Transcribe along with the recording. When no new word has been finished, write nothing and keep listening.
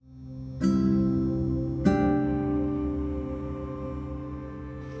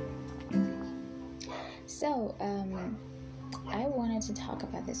I wanted to talk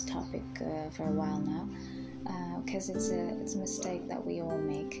about this topic for a while now, because it's a mistake that we all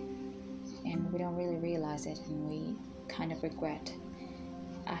make, and we don't really realize it, and we kind of regret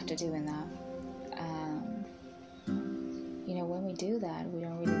after doing that. When we do that, we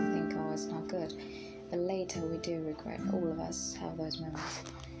don't really think, oh, it's not good, but later we do regret. All of us have those moments.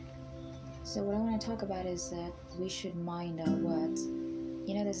 So what I want to talk about is that we should mind our words.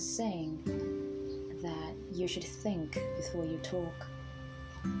 There's a saying that you should think before you talk.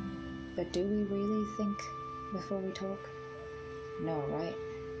 But do we really think before we talk? No, right?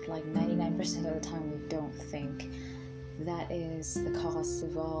 Like 99% of the time we don't think. That is the cause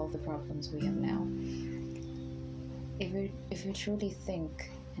of all the problems we have now. If we truly think,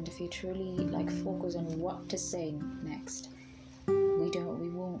 and if you truly focus on what to say next, we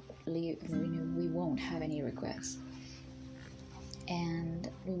won't have any regrets, and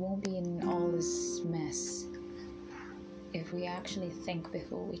we won't be in all this mess if we actually think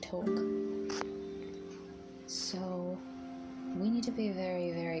before we talk. So we need to be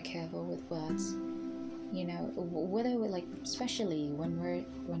very, very careful with words. Whether we're especially when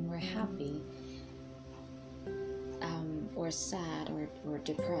we're happy, or sad, or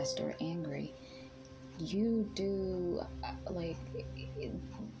depressed, or angry, you do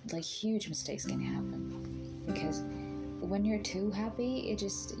huge mistakes can happen, because when you're too happy,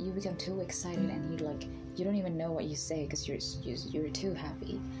 you become too excited, and you don't even know what you say because you're too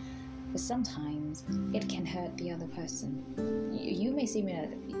happy. But sometimes it can hurt the other person. You may seem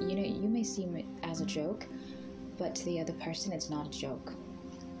it as a joke, but to the other person it's not a joke.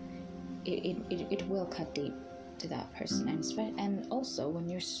 It will cut deep to that person, and also when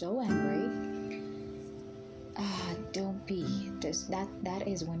you're so angry, don't be. That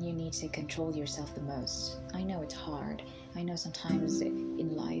is when you need to control yourself the most. I know it's hard. I know sometimes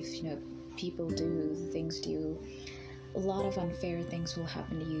in life, people do things to you. A lot of unfair things will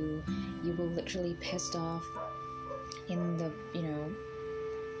happen to you. You will literally pissed off in the,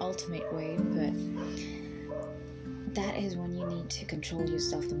 ultimate way, but that is when you need to control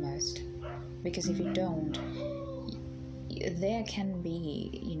yourself the most. Because if you don't, there can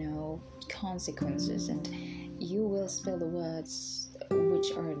be, consequences, and you will spill the words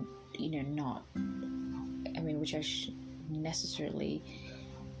which are, which are necessarily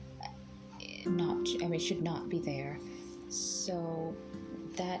should not be there. So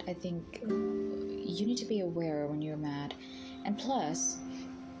that, I think, you need to be aware when you're mad. And plus,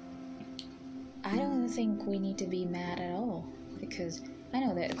 I don't think we need to be mad at all, because I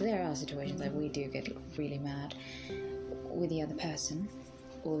know that there are situations that we do get really mad with the other person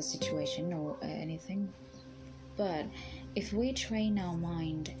or the situation or anything. But if we train our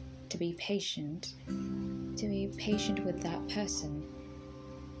mind to be patient with that person,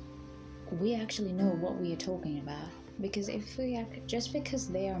 we actually know what we are talking about. Because just because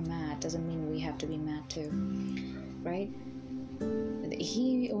they are mad doesn't mean we have to be mad too, right?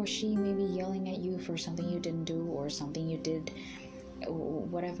 He or she may be yelling at you for something you didn't do, or something you did, or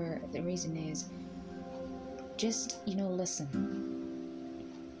whatever the reason is. Just, listen.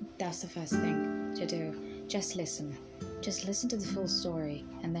 That's the first thing to do. Just listen. Just listen to the full story,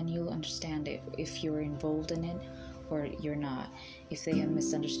 and then you'll understand it, if you're involved in it or you're not, if they have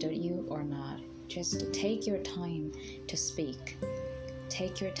misunderstood you or not. Just take your time to speak.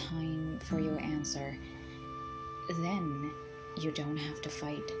 Take your time for your answer. Then you don't have to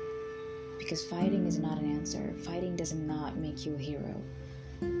fight. Because fighting is not an answer. Fighting does not make you a hero.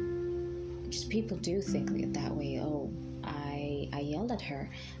 Just people do think that way. Oh, I yelled at her,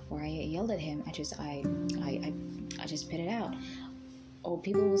 or I yelled at him. I just spit it out. Or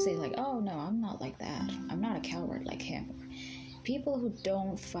people will say oh no, I'm not like that. I'm not a coward like him. People who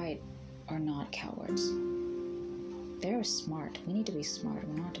don't fight are not cowards. They're smart. We need to be smart.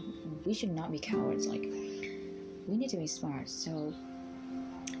 We should not be cowards. We need to be smart. So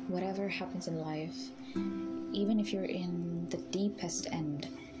whatever happens in life, even if you're in the deepest end,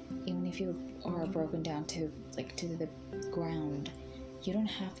 even if you are broken down to the ground, you don't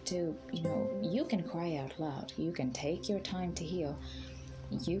have to, you can cry out loud. You can take your time to heal.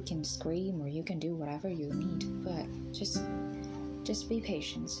 You can scream, or you can do whatever you need, but just be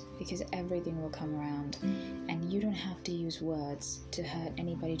patient, because everything will come around, and you don't have to use words to hurt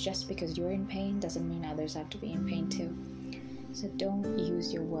anybody. Just because you're in pain doesn't mean others have to be in pain too. So don't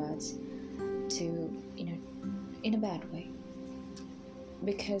use your words to, in a bad way.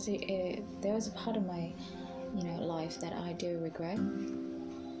 Because there was a part of my, life that I do regret.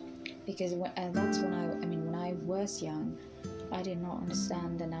 Because that's when I was young, I did not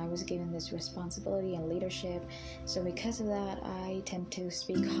understand, and I was given this responsibility and leadership. So because of that, I tend to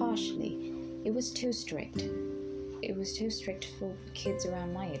speak harshly it was too strict. It was too strict for kids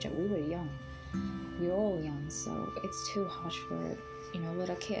around my age. We were young. We were all young, so it's too harsh for, a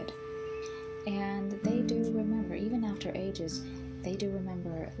little kid. And they do remember, even after ages, they do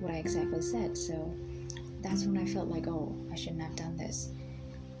remember what I exactly said. So that's when I felt like, oh, I shouldn't have done this.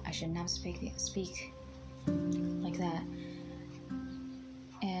 I shouldn't have speak like that.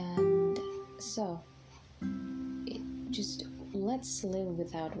 And so, just let's live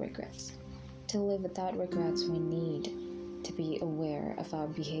without regrets. To live without regrets, we need to be aware of our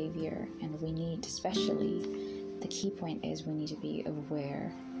behavior, and we need, especially, the key point is we need to be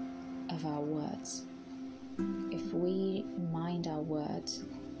aware of our words. If we mind our words,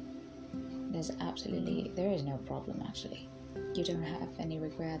 there is no problem actually. You don't have any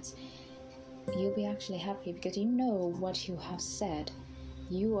regrets. You'll be actually happy because you know what you have said.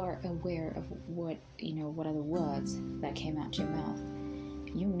 You are aware of what are the words that came out your mouth.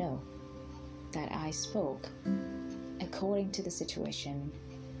 You know that I spoke according to the situation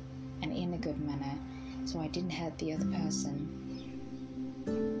and in a good manner, so I didn't hurt the other person.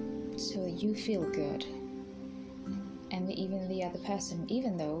 So you feel good. And even the other person,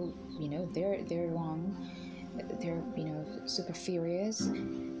 even though, they're wrong, they're, super furious,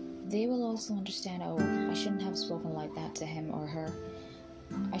 they will also understand, oh, I shouldn't have spoken like that to him or her.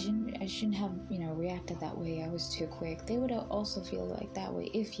 I shouldn't have, reacted that way. I was too quick. They would also feel like that way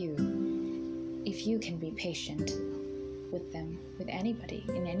if you can be patient with them, with anybody,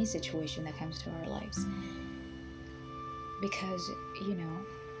 in any situation that comes to our lives. Because,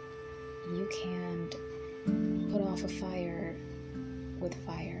 you can't put off a fire with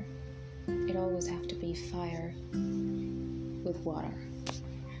fire. It always have to be fire with water.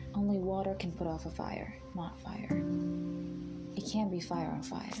 Only water can put off a fire, not fire. It can't be fire on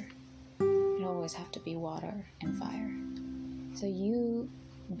fire. It always have to be water and fire. So you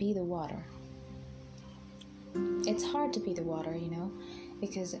be the water. It's hard to be the water,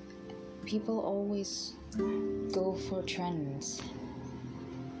 because people always go for trends.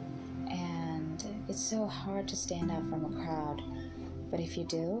 And it's so hard to stand out from a crowd. But if you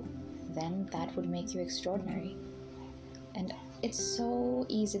do, then that would make you extraordinary. And it's so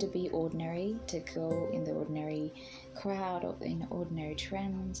easy to be ordinary, to go in the ordinary crowd or in ordinary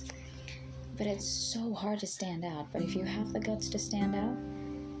trends. But it's so hard to stand out. But if you have the guts to stand out,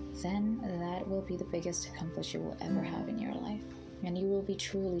 then that will be the biggest accomplishment you will ever have in your life. And you will be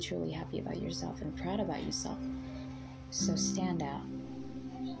truly, truly happy about yourself and proud about yourself. So stand out.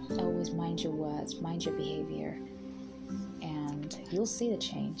 Always mind your words, mind your behavior, and you'll see the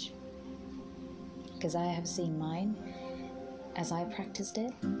change. Because I have seen mine. As I practiced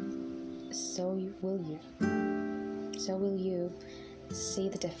it, so will you. So will you see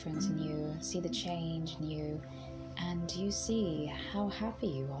the difference in you, see the change in you, and you see how happy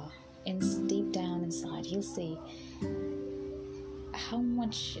you are. Deep down inside, you'll see how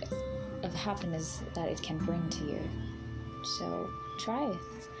much of happiness that it can bring to you. So try it.